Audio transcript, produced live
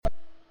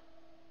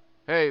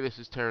Hey, this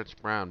is Terrence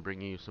Brown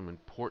bringing you some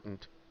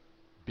important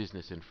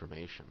business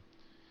information.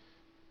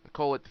 I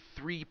call it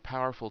 3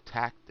 powerful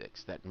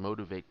tactics that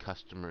motivate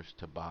customers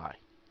to buy.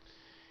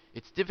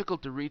 It's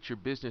difficult to reach your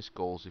business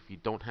goals if you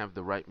don't have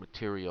the right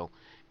material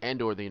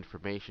and or the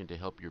information to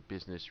help your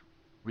business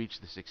reach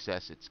the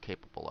success it's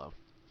capable of.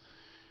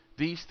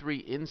 These 3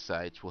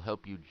 insights will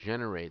help you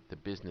generate the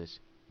business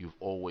you've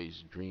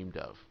always dreamed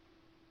of.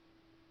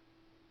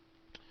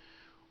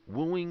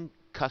 Wooing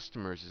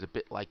customers is a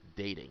bit like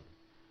dating.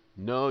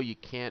 No, you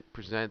can't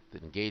present the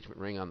engagement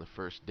ring on the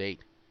first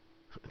date.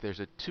 There's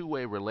a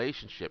two-way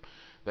relationship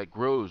that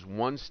grows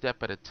one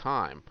step at a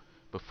time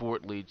before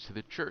it leads to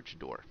the church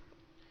door.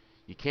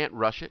 You can't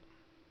rush it.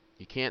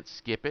 You can't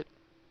skip it.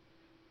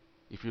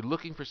 If you're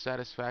looking for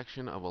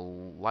satisfaction of a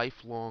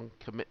lifelong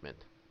commitment,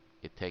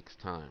 it takes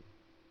time.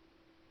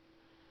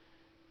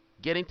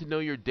 Getting to know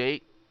your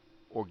date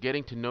or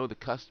getting to know the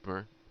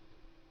customer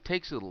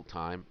takes a little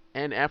time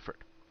and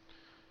effort.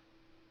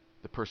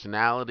 The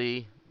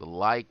personality, the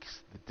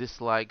likes, the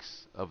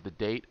dislikes of the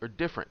date are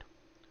different.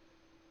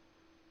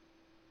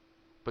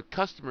 But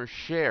customers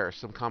share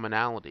some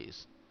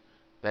commonalities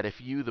that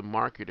if you, the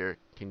marketer,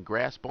 can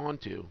grasp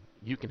onto,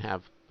 you can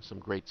have some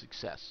great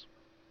success.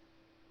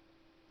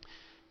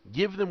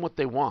 Give them what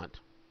they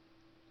want,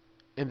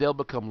 and they'll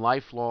become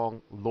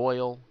lifelong,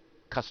 loyal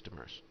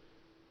customers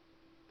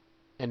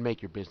and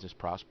make your business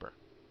prosper.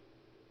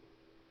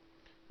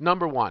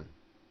 Number one,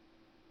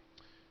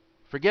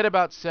 forget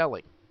about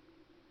selling.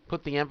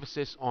 Put the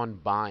emphasis on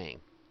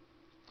buying.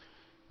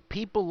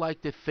 People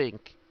like to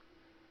think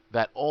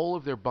that all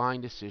of their buying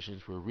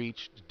decisions were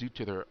reached due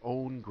to their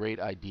own great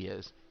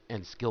ideas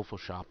and skillful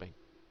shopping.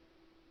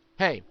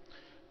 Hey,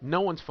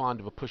 no one's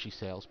fond of a pushy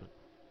salesman.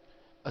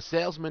 A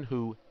salesman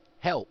who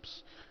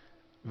helps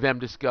them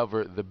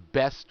discover the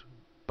best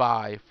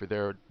buy for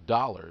their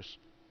dollars,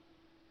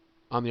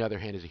 on the other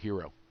hand, is a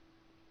hero.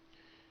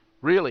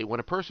 Really,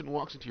 when a person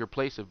walks into your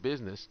place of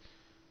business,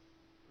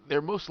 they're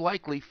most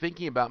likely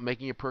thinking about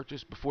making a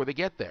purchase before they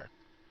get there.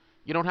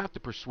 You don't have to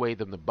persuade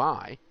them to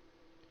buy.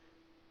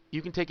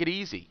 You can take it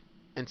easy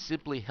and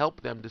simply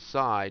help them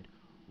decide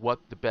what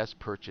the best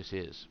purchase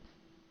is.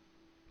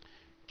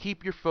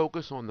 Keep your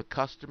focus on the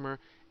customer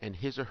and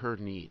his or her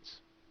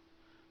needs.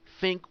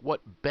 Think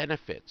what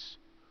benefits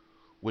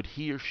would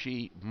he or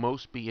she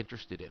most be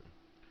interested in?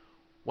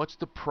 What's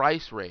the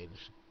price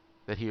range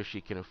that he or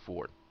she can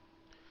afford?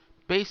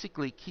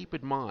 Basically, keep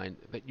in mind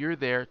that you're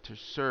there to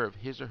serve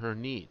his or her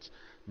needs,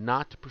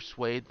 not to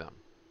persuade them.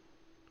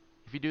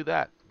 If you do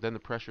that, then the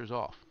pressure's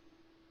off.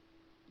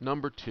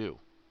 Number two,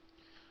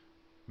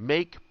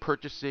 make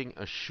purchasing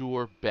a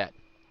sure bet.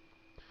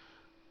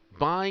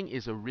 Buying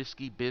is a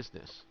risky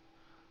business.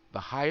 The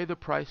higher the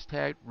price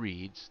tag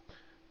reads,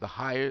 the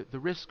higher the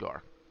risks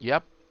are.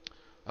 Yep,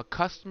 a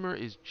customer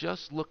is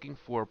just looking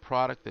for a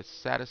product that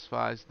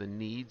satisfies the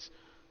needs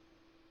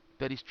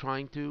that he's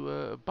trying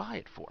to buy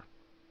it for.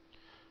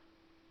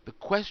 The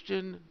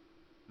question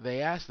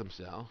they ask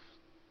themselves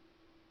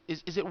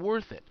is it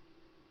worth it?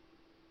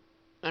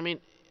 I mean,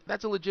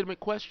 that's a legitimate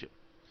question.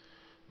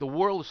 The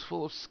world is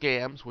full of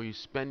scams where you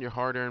spend your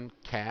hard earned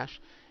cash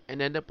and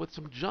end up with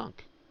some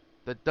junk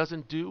that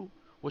doesn't do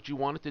what you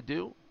want it to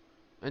do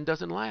and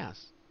doesn't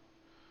last.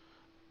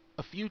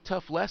 A few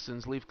tough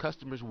lessons leave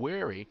customers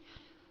wary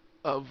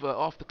of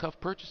off the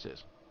cuff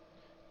purchases.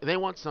 They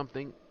want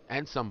something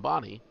and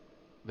somebody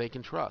they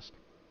can trust.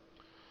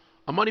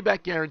 A money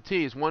back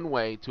guarantee is one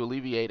way to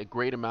alleviate a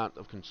great amount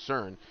of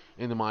concern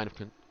in the mind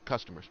of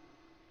customers.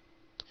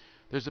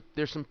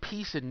 There's some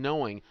peace in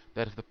knowing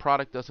that if the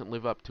product doesn't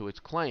live up to its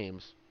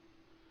claims,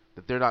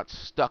 that they're not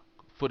stuck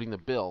footing the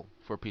bill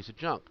for a piece of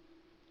junk.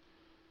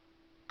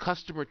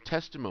 Customer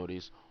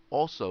testimonies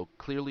also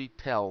clearly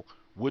tell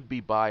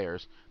would-be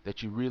buyers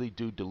that you really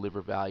do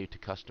deliver value to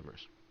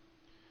customers.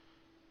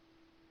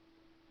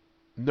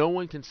 No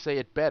one can say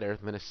it better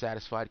than a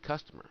satisfied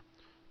customer.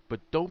 But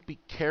don't be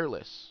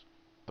careless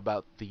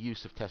about the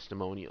use of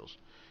testimonials.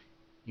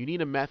 You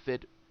need a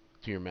method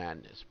to your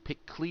madness.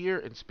 Pick clear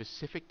and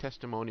specific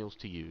testimonials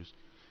to use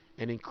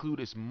and include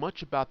as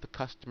much about the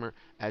customer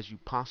as you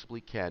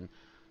possibly can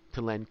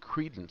to lend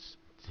credence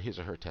to his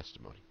or her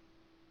testimony.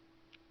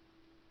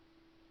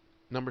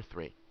 Number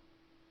three,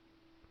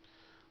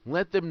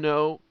 let them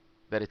know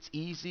that it's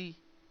easy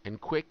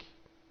and quick,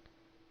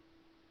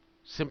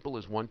 simple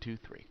as one, two,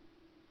 three.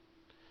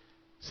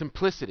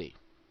 Simplicity.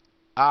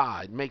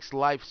 It makes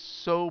life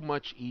so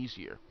much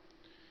easier.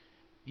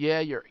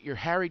 Yeah, your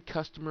harried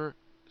customers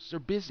are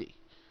busy.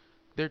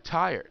 They're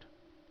tired.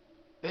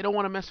 They don't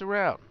want to mess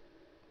around.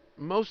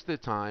 Most of the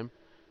time,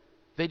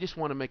 they just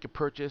want to make a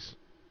purchase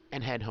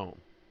and head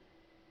home.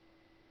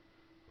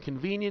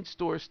 Convenience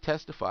stores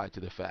testify to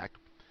the fact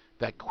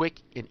that quick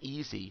and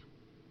easy,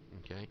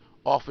 okay,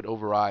 often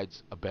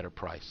overrides a better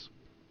price.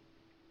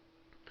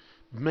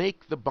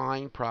 Make the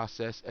buying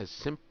process as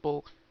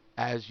simple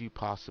as you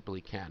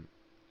possibly can.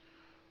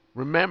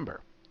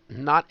 Remember,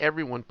 not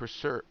everyone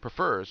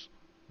prefers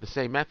the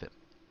same method.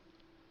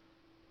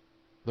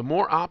 The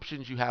more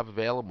options you have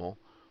available,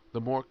 the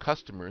more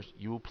customers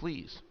you will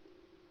please.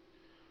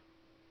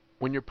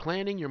 When you're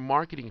planning your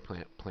marketing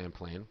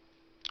plan,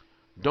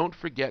 don't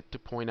forget to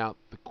point out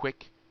the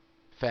quick,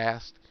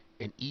 fast,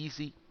 and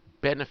easy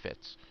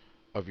benefits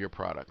of your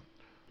product.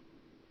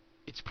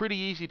 It's pretty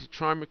easy to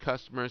charm your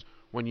customers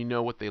when you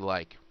know what they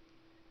like.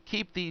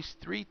 Keep these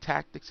 3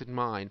 tactics in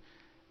mind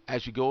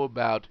as you go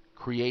about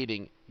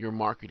creating your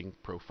marketing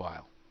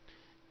profile,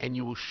 and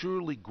you will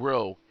surely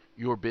grow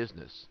your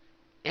business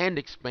and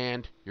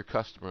expand your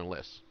customer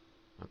list.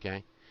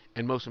 Okay?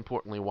 And most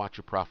importantly, watch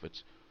your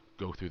profits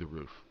go through the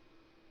roof.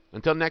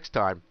 Until next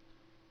time,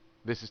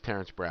 this is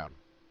Terrence Brown.